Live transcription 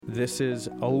This is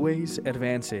Always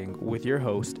Advancing with your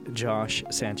host, Josh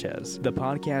Sanchez, the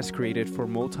podcast created for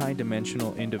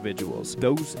multi-dimensional individuals,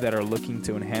 those that are looking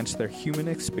to enhance their human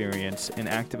experience and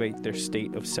activate their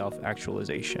state of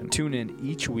self-actualization. Tune in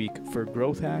each week for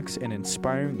growth hacks and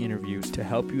inspiring interviews to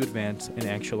help you advance and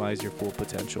actualize your full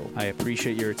potential. I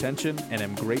appreciate your attention and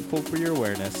am grateful for your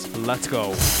awareness. Let's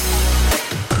go.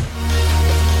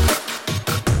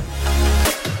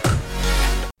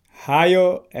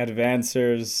 Hiyo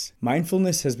Advancers.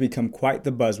 Mindfulness has become quite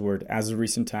the buzzword as of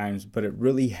recent times, but it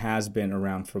really has been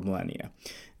around for millennia.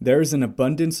 There is an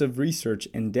abundance of research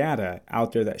and data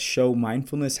out there that show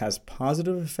mindfulness has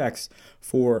positive effects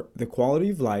for the quality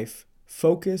of life,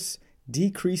 focus,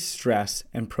 decreased stress,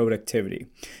 and productivity.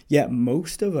 Yet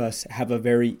most of us have a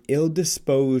very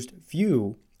ill-disposed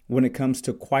view when it comes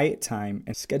to quiet time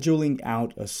and scheduling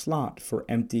out a slot for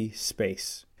empty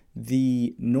space.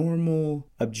 The normal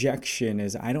objection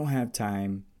is, I don't have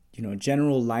time.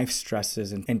 General life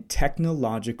stresses and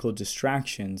technological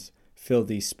distractions fill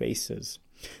these spaces.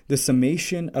 The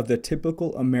summation of the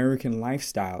typical American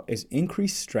lifestyle is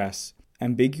increased stress,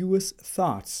 ambiguous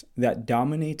thoughts that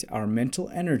dominate our mental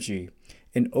energy,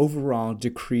 and overall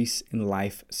decrease in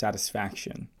life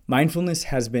satisfaction. Mindfulness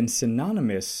has been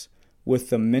synonymous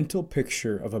with the mental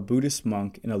picture of a Buddhist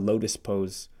monk in a lotus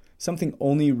pose, something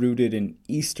only rooted in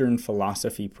Eastern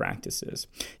philosophy practices.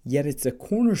 Yet it's a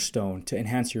cornerstone to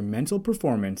enhance your mental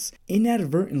performance,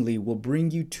 inadvertently will bring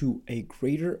you to a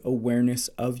greater awareness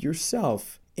of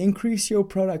yourself, increase your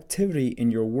productivity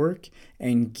in your work,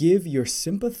 and give your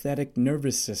sympathetic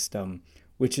nervous system,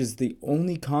 which is the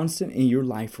only constant in your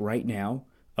life right now,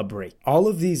 a break. All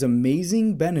of these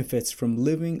amazing benefits from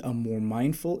living a more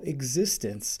mindful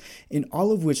existence, in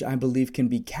all of which I believe can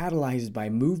be catalyzed by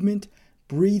movement,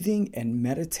 breathing, and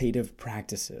meditative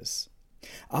practices.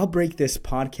 I'll break this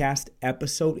podcast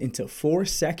episode into 4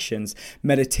 sections: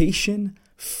 meditation,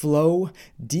 flow,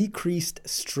 decreased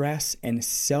stress, and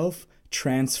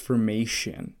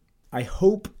self-transformation. I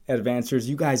hope, Advancers,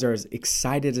 you guys are as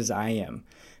excited as I am,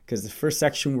 because the first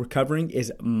section we're covering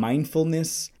is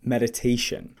mindfulness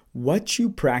meditation. What you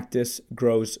practice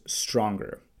grows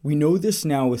stronger. We know this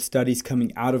now with studies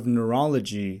coming out of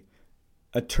neurology,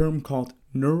 a term called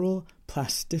neural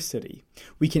plasticity.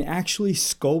 We can actually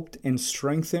sculpt and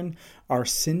strengthen our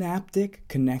synaptic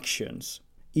connections.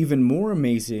 Even more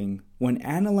amazing, when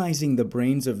analyzing the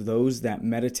brains of those that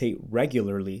meditate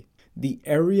regularly, the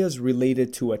areas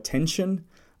related to attention,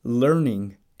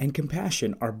 learning, and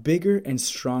compassion are bigger and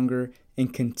stronger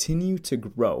and continue to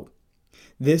grow.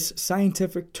 This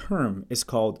scientific term is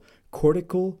called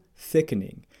cortical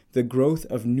thickening, the growth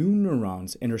of new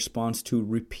neurons in response to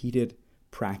repeated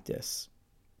practice.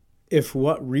 If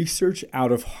what research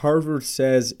out of Harvard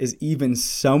says is even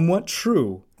somewhat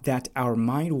true, that our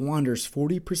mind wanders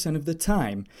 40% of the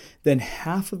time, then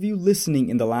half of you listening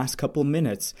in the last couple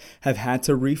minutes have had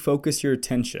to refocus your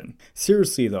attention.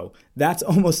 Seriously though, that's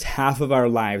almost half of our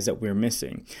lives that we're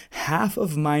missing. Half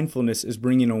of mindfulness is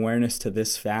bringing awareness to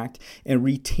this fact and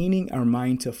retaining our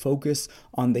mind to focus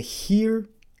on the here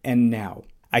and now.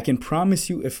 I can promise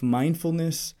you, if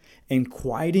mindfulness and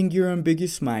quieting your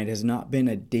ambiguous mind has not been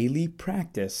a daily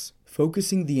practice,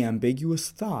 focusing the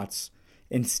ambiguous thoughts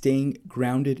and staying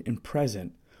grounded and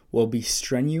present will be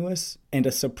strenuous and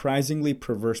a surprisingly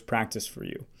perverse practice for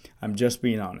you. I'm just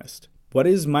being honest. What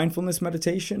is mindfulness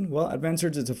meditation? Well,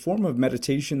 Advancers, it's a form of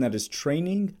meditation that is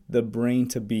training the brain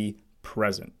to be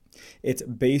present. It's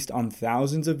based on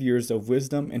thousands of years of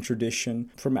wisdom and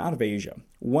tradition from out of Asia.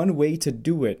 One way to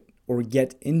do it or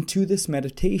get into this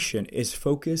meditation is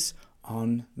focus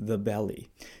on the belly.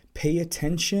 Pay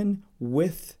attention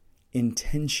with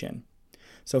intention.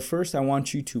 So first, I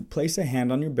want you to place a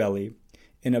hand on your belly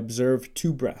and observe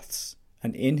 2 breaths,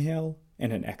 an inhale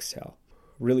and an exhale.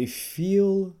 Really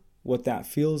feel what that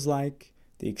feels like,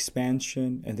 the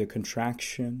expansion and the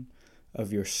contraction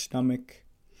of your stomach,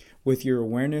 with your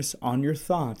awareness on your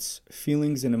thoughts,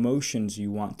 feelings, and emotions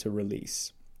you want to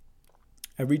release.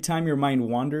 Every time your mind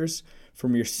wanders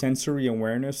from your sensory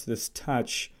awareness, this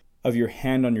touch of your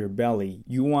hand on your belly,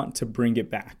 you want to bring it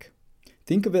back.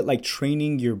 Think of it like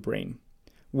training your brain.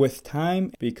 With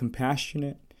time, be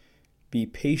compassionate, be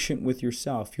patient with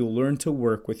yourself. You'll learn to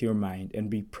work with your mind and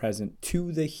be present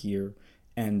to the here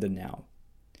and the now.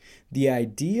 The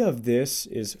idea of this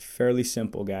is fairly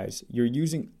simple, guys. You're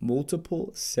using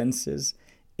multiple senses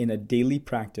in a daily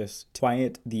practice to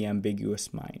quiet the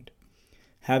ambiguous mind.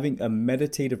 Having a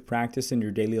meditative practice in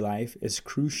your daily life is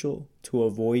crucial to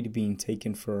avoid being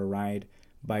taken for a ride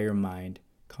by your mind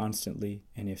constantly,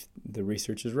 and if the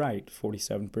research is right,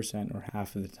 47% or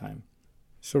half of the time.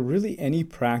 So really any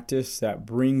practice that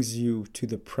brings you to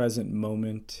the present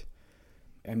moment.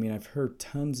 I mean, I've heard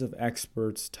tons of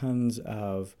experts, tons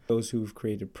of those who've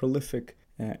created prolific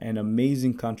and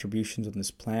amazing contributions on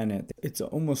this planet. It's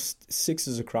almost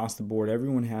sixes across the board.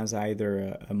 Everyone has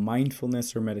either a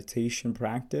mindfulness or meditation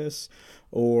practice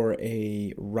or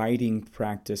a writing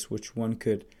practice, which one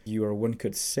could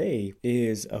say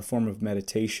is a form of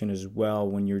meditation as well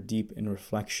when you're deep in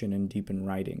reflection and deep in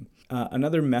writing.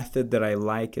 Another method that I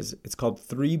like it's called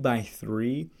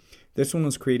 3x3. This one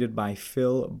was created by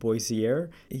Phil Boissiere.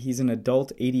 He's an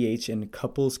adult ADHD and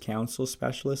couples counsel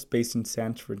specialist based in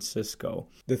San Francisco.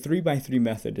 The 3x3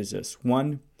 method is this.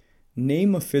 1,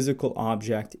 name a physical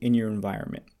object in your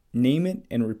environment. Name it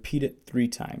and repeat it 3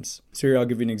 times. So here I'll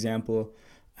give you an example.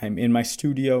 I'm in my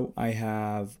studio. I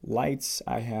have lights.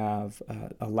 I have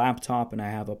a laptop, and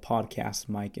I have a podcast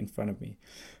mic in front of me.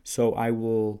 So I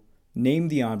will name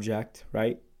the object,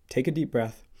 right? Take a deep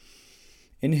breath.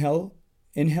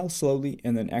 Inhale slowly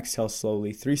and then exhale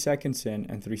slowly, 3 seconds in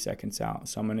and 3 seconds out.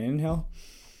 So I'm going to inhale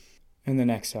and then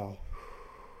exhale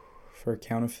for a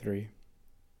count of 3.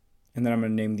 And then I'm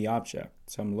going to name the object.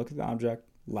 So I'm going to look at the object,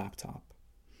 laptop.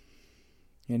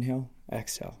 Inhale,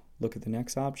 exhale. Look at the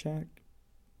next object,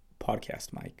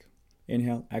 podcast mic.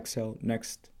 Inhale, exhale,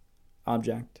 next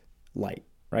object, light,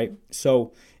 right?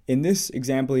 So in this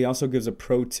example, he also gives a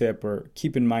pro tip, or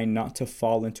keep in mind not to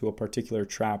fall into a particular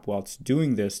trap whilst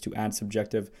doing this to add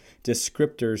subjective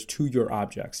descriptors to your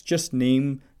objects. Just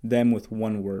name them with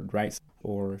one word, right?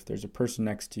 Or if there's a person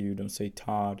next to you, don't say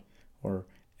Todd or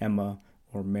Emma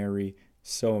or Mary.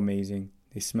 So amazing.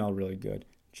 They smell really good.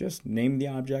 Just name the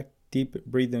object, deep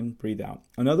breathe in, breathe out.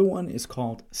 Another one is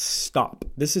called STOP.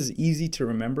 This is easy to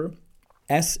remember.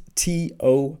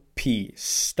 STOP,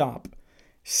 stop.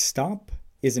 STOP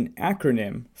is an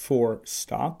acronym for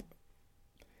stop,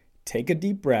 take a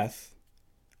deep breath,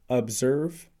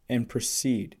 observe, and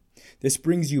proceed. This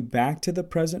brings you back to the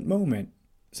present moment.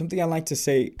 Something I like to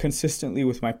say consistently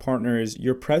with my partner is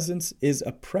your presence is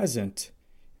a present,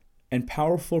 and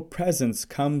powerful presence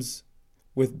comes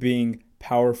with being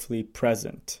powerfully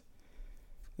present.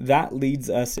 That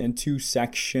leads us into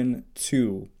section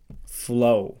 2,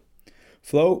 flow.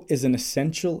 Flow is an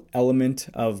essential element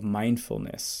of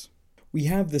mindfulness. We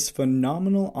have this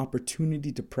phenomenal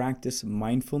opportunity to practice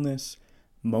mindfulness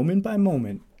moment by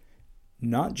moment,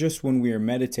 not just when we are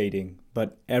meditating,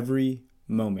 but every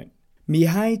moment.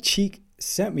 Mihai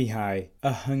Csikszentmihalyi,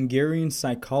 a Hungarian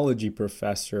psychology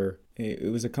professor,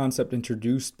 it was a concept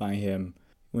introduced by him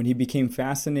when he became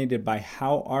fascinated by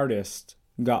how artists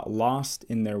got lost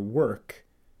in their work.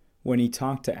 When he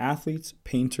talked to athletes,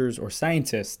 painters, or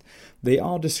scientists, they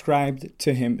all described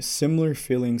to him similar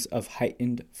feelings of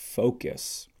heightened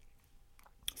focus.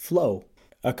 Flow.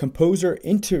 A composer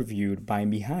interviewed by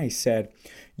Mihai said,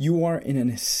 "You are in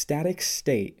an ecstatic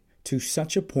state to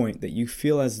such a point that you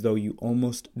feel as though you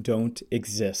almost don't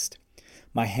exist.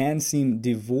 My hands seem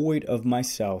devoid of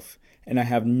myself, and I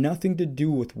have nothing to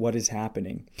do with what is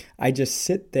happening. I just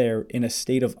sit there in a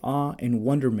state of awe and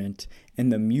wonderment,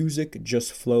 and the music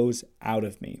just flows out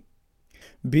of me."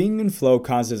 Being in flow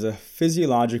causes a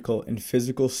physiological and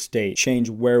physical state change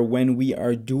where when we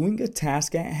are doing a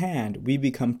task at hand, we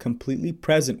become completely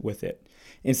present with it.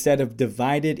 Instead of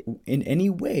divided in any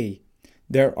way,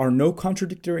 there are no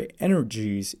contradictory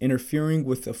energies interfering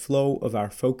with the flow of our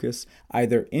focus,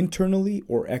 either internally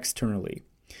or externally.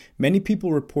 Many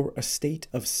people report a state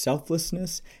of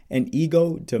selflessness and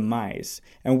ego demise,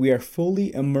 and we are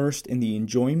fully immersed in the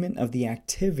enjoyment of the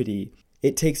activity.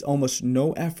 It takes almost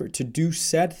no effort to do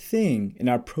said thing, and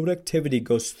our productivity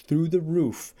goes through the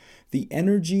roof. The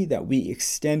energy that we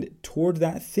extend toward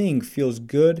that thing feels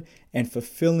good and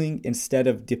fulfilling instead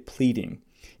of depleting.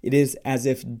 It is as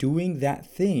if doing that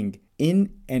thing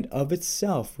in and of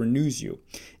itself renews you.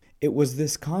 It was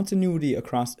this continuity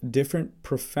across different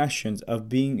professions of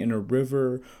being in a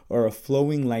river or a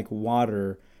flowing like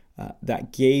water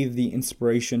that gave the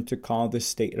inspiration to call this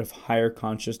state of higher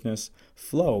consciousness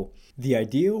flow. The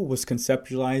ideal was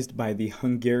conceptualized by the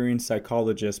Hungarian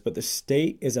psychologist, but the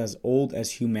state is as old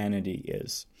as humanity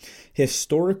is.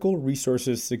 Historical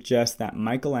resources suggest that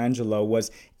Michelangelo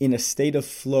was in a state of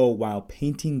flow while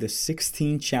painting the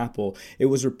Sistine Chapel. It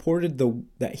was reported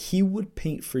that he would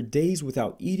paint for days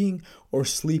without eating or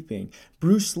sleeping.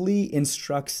 Bruce Lee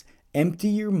instructs, "Empty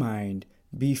your mind,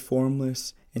 be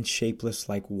formless and shapeless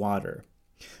like water."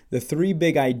 The 3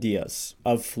 big ideas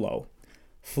of flow.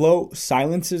 Flow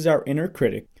silences our inner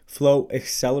critic. Flow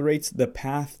accelerates the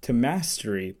path to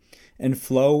mastery. And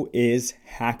flow is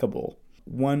hackable.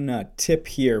 one tip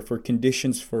here for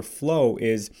conditions for flow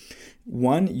is,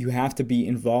 one, you have to be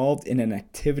involved in an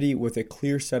activity with a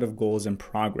clear set of goals and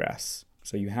progress.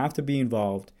 So you have to be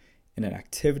involved in an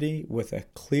activity with a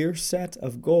clear set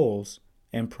of goals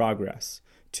and progress.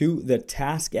 Two, the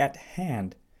task at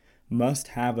hand must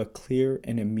have a clear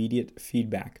and immediate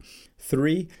feedback.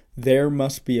 Three, there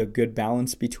must be a good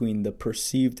balance between the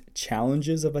perceived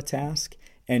challenges of a task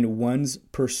and one's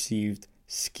perceived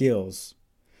skills.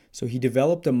 So he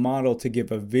developed a model to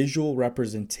give a visual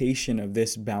representation of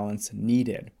this balance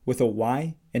needed, with a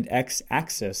Y and X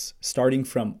axis starting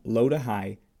from low to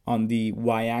high. On the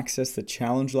Y-axis, the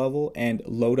challenge level, and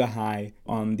low to high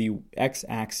on the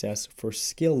X-axis for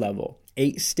skill level.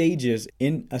 8 stages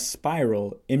in a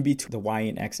spiral in between the Y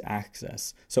and X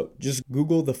axis. So just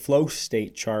Google the flow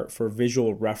state chart for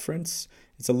visual reference.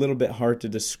 It's a little bit hard to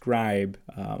describe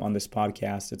on this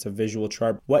podcast. It's a visual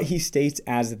chart. What he states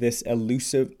as this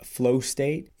elusive flow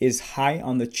state is high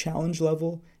on the challenge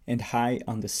level and high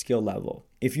on the skill level.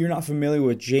 If you're not familiar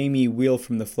with Jamie Wheal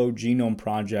from the Flow Genome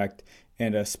Project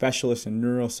and a specialist in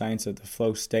neuroscience of the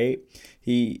flow state,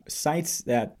 he cites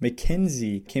that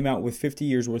McKinsey came out with 50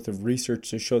 years worth of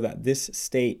research to show that this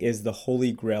state is the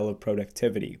holy grail of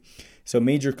productivity. So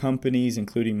major companies,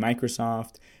 including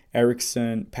Microsoft,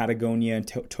 Ericsson, Patagonia, and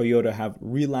Toyota, have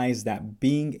realized that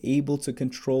being able to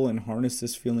control and harness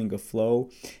this feeling of flow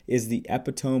is the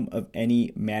epitome of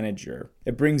any manager.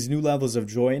 It brings new levels of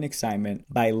joy and excitement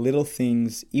by little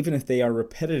things, even if they are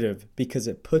repetitive, because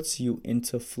it puts you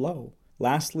into flow.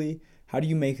 Lastly, how do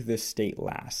you make this state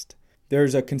last?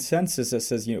 There's a consensus that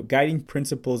says, guiding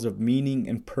principles of meaning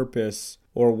and purpose,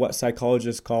 or what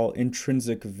psychologists call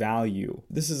intrinsic value.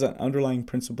 This is an underlying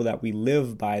principle that we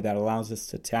live by that allows us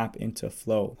to tap into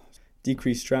flow.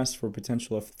 Decrease stress for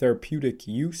potential of therapeutic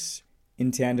use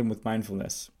in tandem with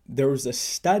mindfulness. There was a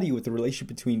study with the relationship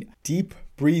between deep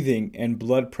breathing and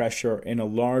blood pressure in a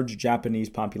large Japanese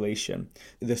population.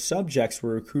 The subjects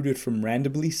were recruited from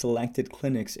randomly selected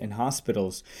clinics and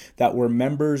hospitals that were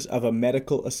members of a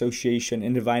medical association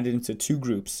and divided into 2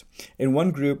 groups. In one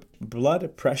group,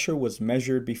 blood pressure was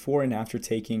measured before and after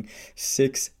taking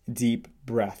 6 deep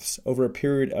breaths over a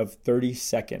period of 30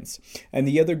 seconds. And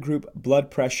the other group,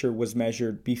 blood pressure was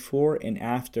measured before and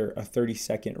after a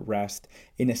 30-second rest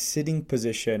in a sitting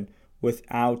position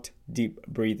without deep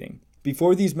breathing.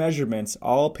 Before these measurements,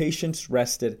 all patients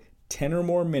rested 10 or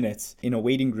more minutes in a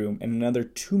waiting room and another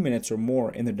 2 minutes or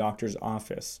more in the doctor's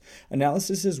office.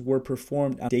 Analyses were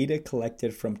performed on data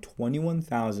collected from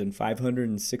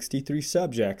 21,563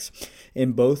 subjects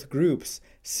in both groups.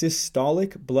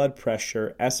 Systolic blood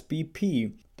pressure,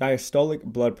 SBP, diastolic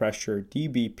blood pressure,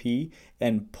 DBP,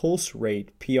 and pulse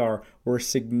rate, PR, were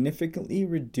significantly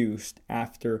reduced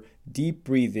after deep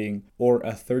breathing or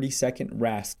a 30-second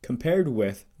rest compared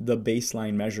with the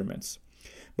baseline measurements.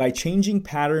 By changing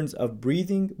patterns of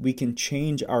breathing, we can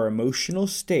change our emotional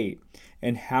state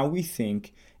and how we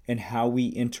think and how we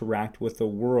interact with the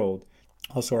world.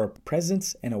 Also, our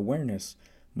presence and awareness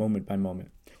moment by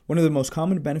moment. One of the most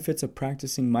common benefits of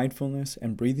practicing mindfulness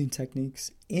and breathing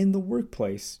techniques in the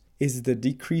workplace is the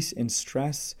decrease in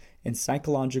stress and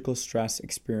psychological stress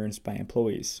experienced by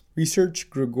employees. Research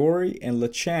Gregory and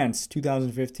LaChance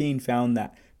 2015 found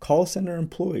that call center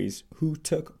employees who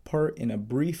took part in a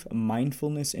brief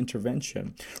mindfulness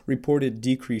intervention reported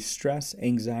decreased stress,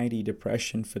 anxiety,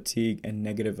 depression, fatigue, and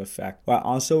negative effect, while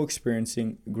also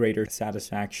experiencing greater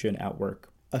satisfaction at work.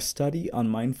 A study on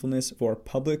mindfulness for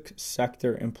public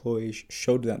sector employees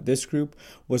showed that this group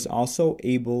was also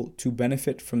able to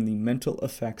benefit from the mental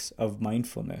effects of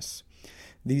mindfulness.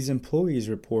 These employees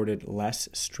reported less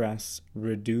stress,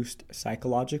 reduced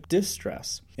psychological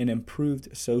distress, and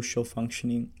improved social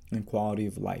functioning and quality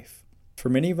of life. For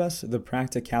many of us, the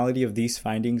practicality of these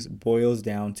findings boils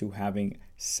down to having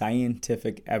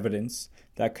scientific evidence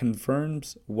that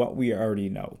confirms what we already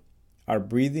know. Our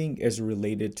breathing is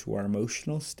related to our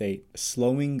emotional state.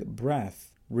 Slowing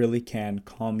breath really can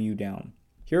calm you down.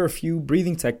 Here are a few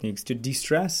breathing techniques to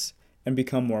de-stress and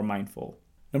become more mindful.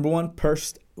 Number 1,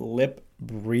 pursed lip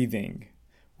breathing.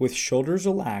 With shoulders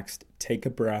relaxed, take a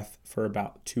breath for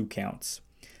about 2 counts.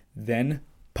 Then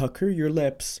pucker your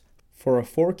lips for a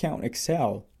 4-count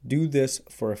exhale. Do this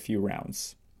for a few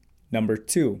rounds. Number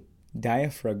 2,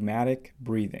 diaphragmatic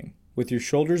breathing. With your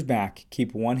shoulders back,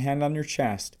 keep one hand on your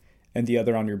chest and the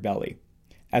other on your belly.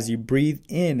 As you breathe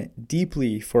in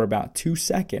deeply for about 2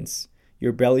 seconds,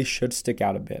 your belly should stick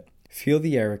out a bit. Feel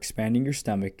the air expanding your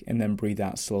stomach and then breathe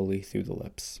out slowly through the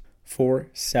lips. 4,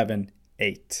 7,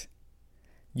 8.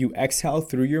 You exhale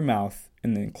through your mouth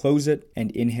and then close it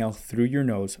and inhale through your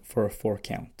nose for a 4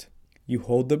 count. You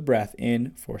hold the breath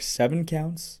in for 7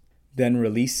 counts, Then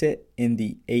release it in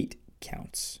the 8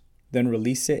 counts. Then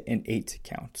release it in 8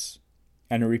 counts.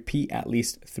 And repeat at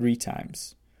least 3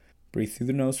 times. Breathe through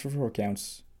the nose for 4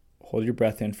 counts. Hold your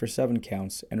breath in for 7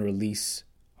 counts and release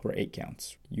for 8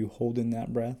 counts. You hold in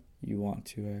that breath. You want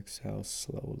to exhale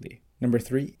slowly. Number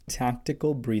 3,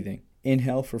 tactical breathing.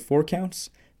 Inhale for 4 counts,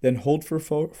 then hold for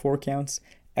 4 counts,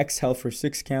 exhale for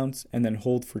 6 counts, and then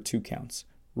hold for 2 counts.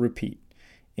 Repeat.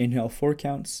 Inhale 4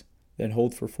 counts, then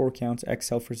hold for 4 counts,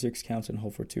 exhale for 6 counts, and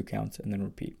hold for 2 counts, and then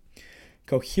repeat.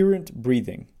 Coherent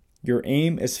breathing. Your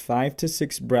aim is 5 to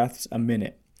 6 breaths a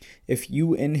minute. If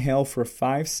you inhale for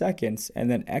 5 seconds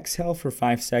and then exhale for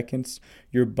 5 seconds,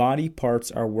 your body parts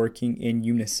are working in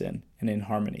unison and in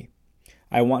harmony.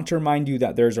 I want to remind you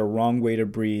that there's a wrong way to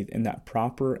breathe and that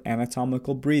proper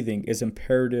anatomical breathing is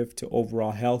imperative to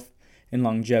overall health and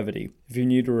longevity. If you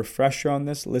need a refresher on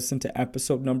this, listen to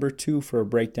episode number 2 for a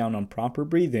breakdown on proper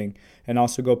breathing, and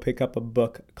also go pick up a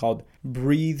book called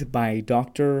Breathe by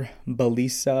Dr.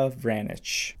 Belisa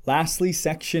Vranich. Lastly,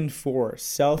 section 4,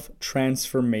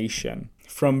 self-transformation.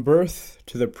 From birth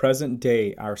to the present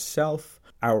day, our self,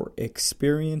 our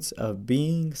experience of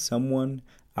being someone,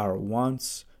 our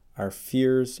wants, our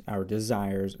fears, our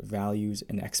desires, values,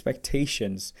 and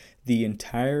expectations, the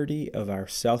entirety of our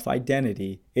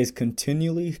self-identity is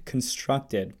continually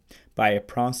constructed by a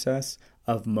process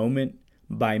of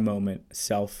moment-by-moment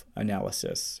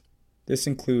self-analysis. This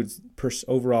includes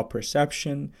overall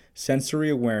perception, sensory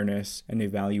awareness, and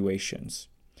evaluations.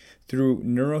 Through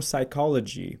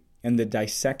neuropsychology and the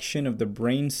dissection of the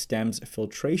brainstem's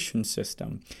filtration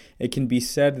system, it can be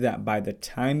said that by the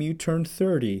time you turn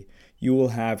 30, you will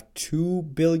have 2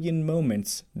 billion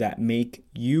moments that make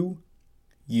you,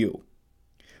 you.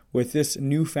 With this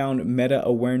newfound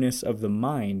meta-awareness of the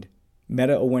mind,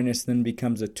 meta-awareness then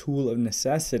becomes a tool of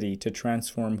necessity to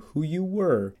transform who you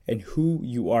were and who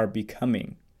you are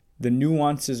becoming. The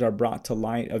nuances are brought to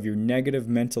light of your negative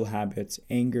mental habits,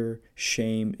 anger,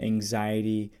 shame,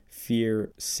 anxiety,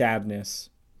 fear, sadness.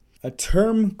 A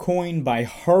term coined by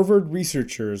Harvard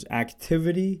researchers,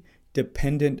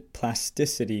 activity-dependent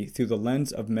plasticity through the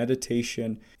lens of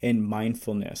meditation and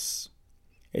mindfulness.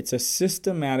 It's a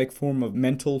systematic form of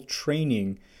mental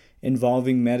training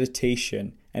involving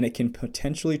meditation, and it can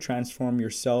potentially transform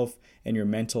yourself and your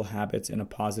mental habits in a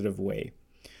positive way.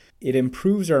 It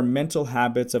improves our mental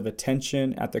habits of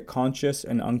attention at the conscious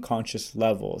and unconscious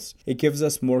levels. It gives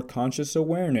us more conscious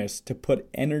awareness to put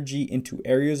energy into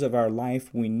areas of our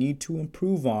life we need to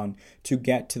improve on to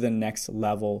get to the next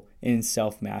level in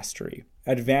self-mastery.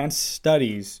 Advanced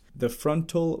studies, the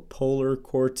frontal polar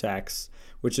cortex,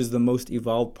 which is the most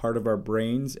evolved part of our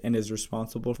brains and is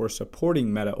responsible for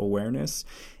supporting meta-awareness,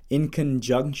 in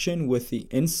conjunction with the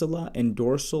insula and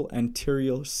dorsal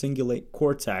anterior cingulate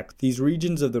cortex. These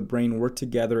regions of the brain work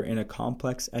together in a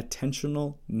complex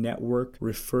attentional network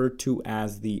referred to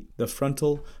as the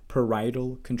frontal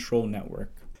parietal control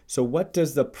network. So what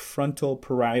does the frontal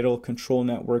parietal control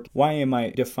network, why am I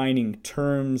defining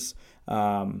terms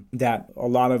that a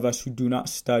lot of us who do not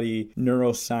study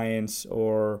neuroscience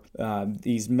or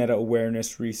these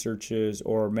meta-awareness researches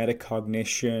or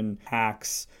metacognition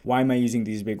hacks, why am I using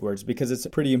these big words? Because it's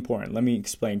pretty important. Let me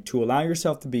explain. To allow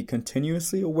yourself to be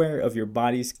continuously aware of your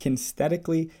body's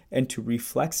kinesthetically and to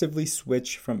reflexively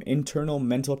switch from internal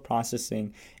mental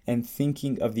processing and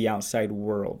thinking of the outside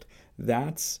world.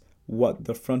 That's what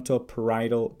the frontal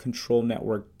parietal control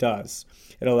network does.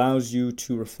 It allows you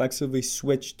to reflexively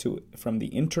switch from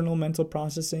the internal mental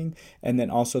processing and then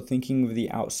also thinking of the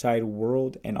outside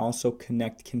world, and also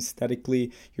connect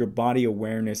kinesthetically. Your body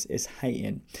awareness is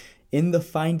heightened. In the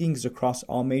findings across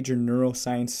all major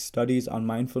neuroscience studies on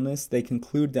mindfulness, they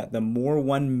conclude that the more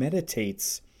one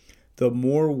meditates, the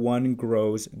more one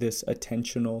grows this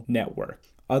attentional network.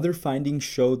 Other findings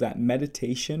show that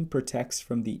meditation protects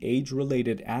from the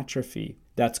age-related atrophy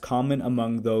that's common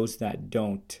among those that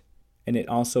don't, and it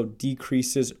also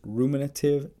decreases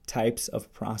ruminative types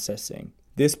of processing.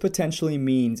 This potentially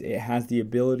means it has the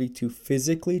ability to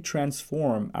physically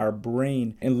transform our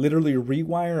brain and literally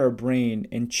rewire our brain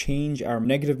and change our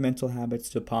negative mental habits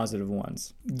to positive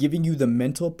ones, giving you the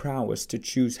mental prowess to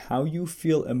choose how you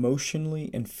feel emotionally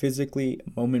and physically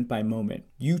moment by moment.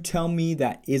 You tell me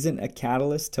that isn't a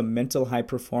catalyst to mental high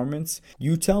performance.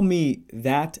 You tell me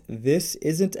that this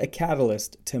isn't a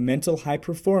catalyst to mental high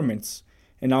performance,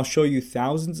 and I'll show you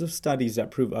thousands of studies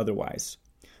that prove otherwise.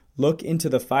 Look into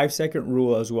the 5-second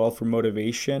rule as well for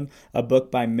motivation, a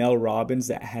book by Mel Robbins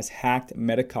that has hacked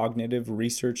metacognitive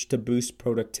research to boost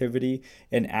productivity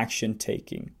and action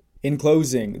taking. In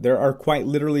closing, there are quite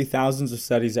literally thousands of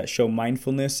studies that show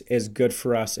mindfulness is good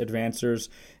for us advancers.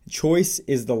 Choice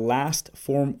is the last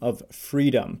form of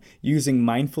freedom. Using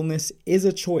mindfulness is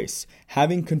a choice.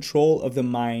 Having control of the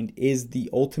mind is the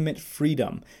ultimate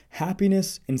freedom.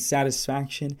 Happiness and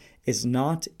satisfaction is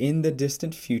not in the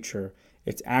distant future.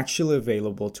 It's actually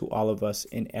available to all of us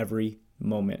in every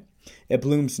moment. It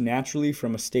blooms naturally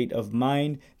from a state of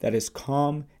mind that is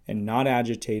calm and not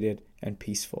agitated and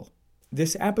peaceful.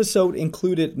 This episode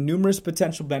included numerous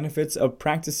potential benefits of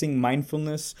practicing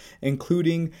mindfulness,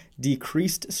 including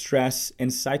decreased stress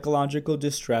and psychological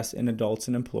distress in adults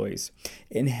and employees,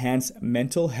 enhanced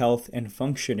mental health and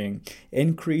functioning,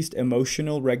 increased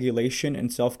emotional regulation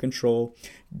and self-control,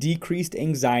 decreased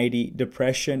anxiety,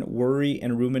 depression, worry,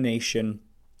 and rumination,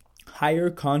 higher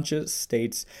conscious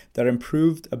states that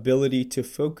improved ability to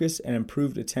focus and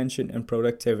improved attention and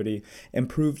productivity,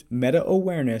 improved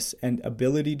meta-awareness and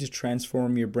ability to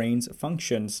transform your brain's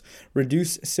functions,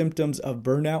 reduce symptoms of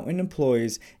burnout in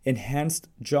employees, enhanced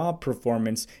job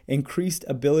performance, increased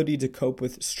ability to cope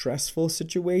with stressful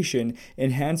situation,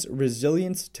 enhanced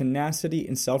resilience, tenacity,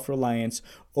 and self-reliance,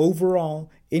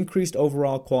 increased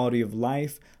overall quality of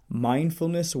life.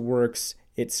 Mindfulness works.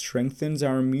 It strengthens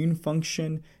our immune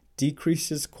function,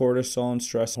 decreases cortisol and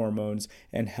stress hormones,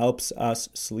 and helps us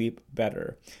sleep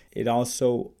better. It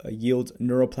also yields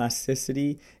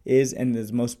neuroplasticity, is, in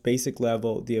its most basic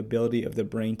level, the ability of the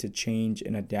brain to change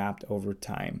and adapt over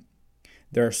time.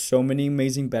 There are so many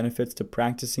amazing benefits to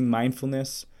practicing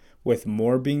mindfulness, with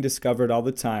more being discovered all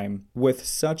the time, with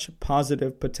such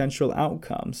positive potential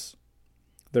outcomes.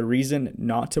 The reason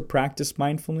not to practice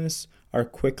mindfulness are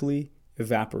quickly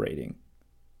evaporating.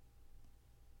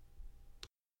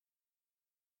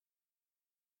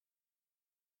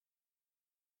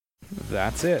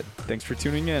 That's it. Thanks for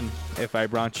tuning in. If I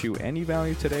brought you any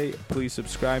value today, please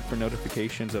subscribe for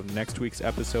notifications of next week's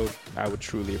episode. I would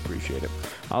truly appreciate it.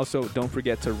 Also, don't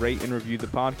forget to rate and review the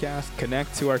podcast.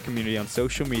 Connect to our community on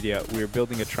social media. We are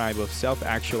building a tribe of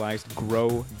self-actualized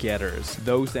grow-getters,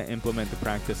 those that implement the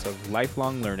practice of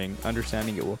lifelong learning,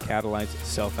 understanding it will catalyze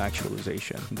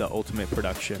self-actualization, the ultimate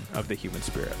production of the human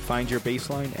spirit. Find your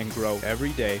baseline and grow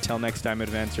every day. Till next time,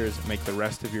 advancers, make the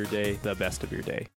rest of your day the best of your day.